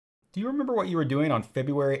Do you remember what you were doing on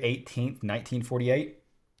February 18th, 1948?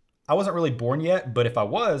 I wasn't really born yet, but if I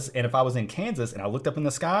was, and if I was in Kansas and I looked up in the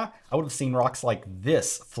sky, I would have seen rocks like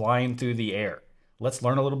this flying through the air. Let's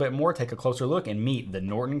learn a little bit more, take a closer look, and meet the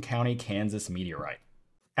Norton County, Kansas meteorite.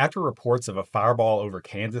 After reports of a fireball over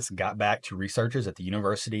Kansas got back to researchers at the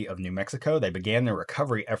University of New Mexico, they began their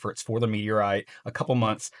recovery efforts for the meteorite a couple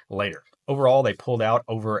months later. Overall, they pulled out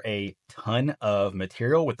over a ton of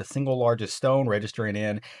material, with the single largest stone registering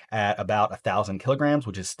in at about 1,000 kilograms,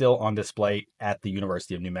 which is still on display at the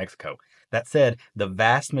University of New Mexico. That said, the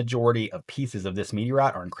vast majority of pieces of this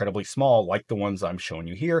meteorite are incredibly small, like the ones I'm showing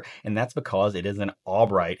you here, and that's because it is an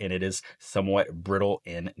albrite and it is somewhat brittle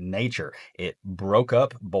in nature. It broke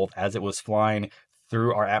up both as it was flying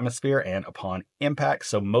through our atmosphere and upon impact.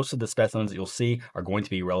 So most of the specimens that you'll see are going to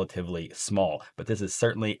be relatively small, but this is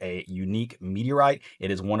certainly a unique meteorite. It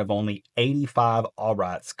is one of only 85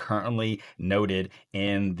 albrites currently noted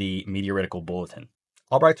in the Meteoritical Bulletin.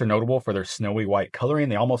 Albrights are notable for their snowy white coloring.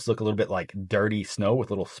 They almost look a little bit like dirty snow with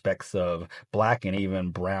little specks of black and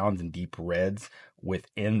even browns and deep reds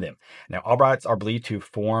within them. Now, albrights are believed to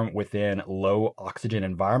form within low oxygen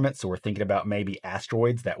environments. So we're thinking about maybe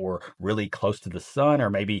asteroids that were really close to the sun, or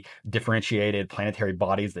maybe differentiated planetary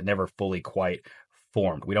bodies that never fully quite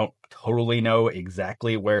formed. We don't totally know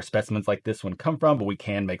exactly where specimens like this one come from, but we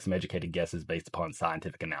can make some educated guesses based upon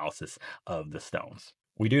scientific analysis of the stones.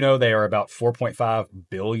 We do know they are about 4.5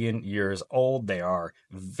 billion years old. They are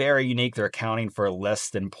very unique. They're accounting for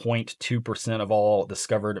less than 0.2% of all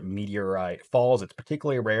discovered meteorite falls. It's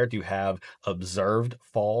particularly rare to have observed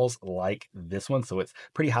falls like this one, so it's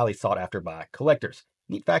pretty highly sought after by collectors.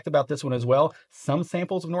 Neat fact about this one as well, some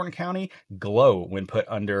samples of Norton County glow when put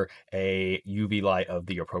under a UV light of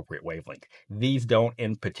the appropriate wavelength. These don't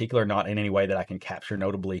in particular, not in any way that I can capture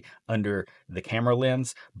notably under the camera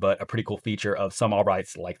lens, but a pretty cool feature of some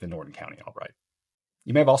albrights like the Norton County albrite.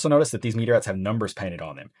 You may have also noticed that these meteorites have numbers painted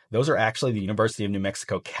on them. Those are actually the University of New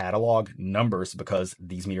Mexico catalog numbers, because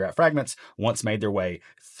these meteorite fragments once made their way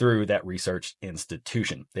through that research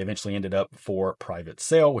institution. They eventually ended up for private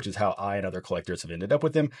sale, which is how I and other collectors have ended up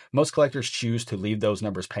with them. Most collectors choose to leave those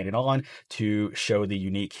numbers painted on to show the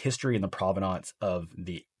unique history and the provenance of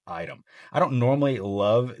the item. I don't normally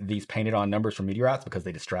love these painted on numbers for meteorites because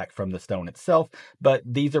they distract from the stone itself, but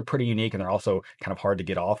these are pretty unique and they're also kind of hard to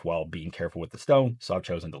get off while being careful with the stone, so I've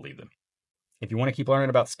chosen to leave them. If you want to keep learning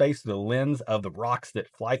about space through the lens of the rocks that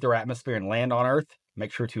fly through our atmosphere and land on Earth,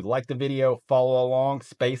 make sure to like the video, follow along.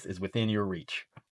 Space is within your reach.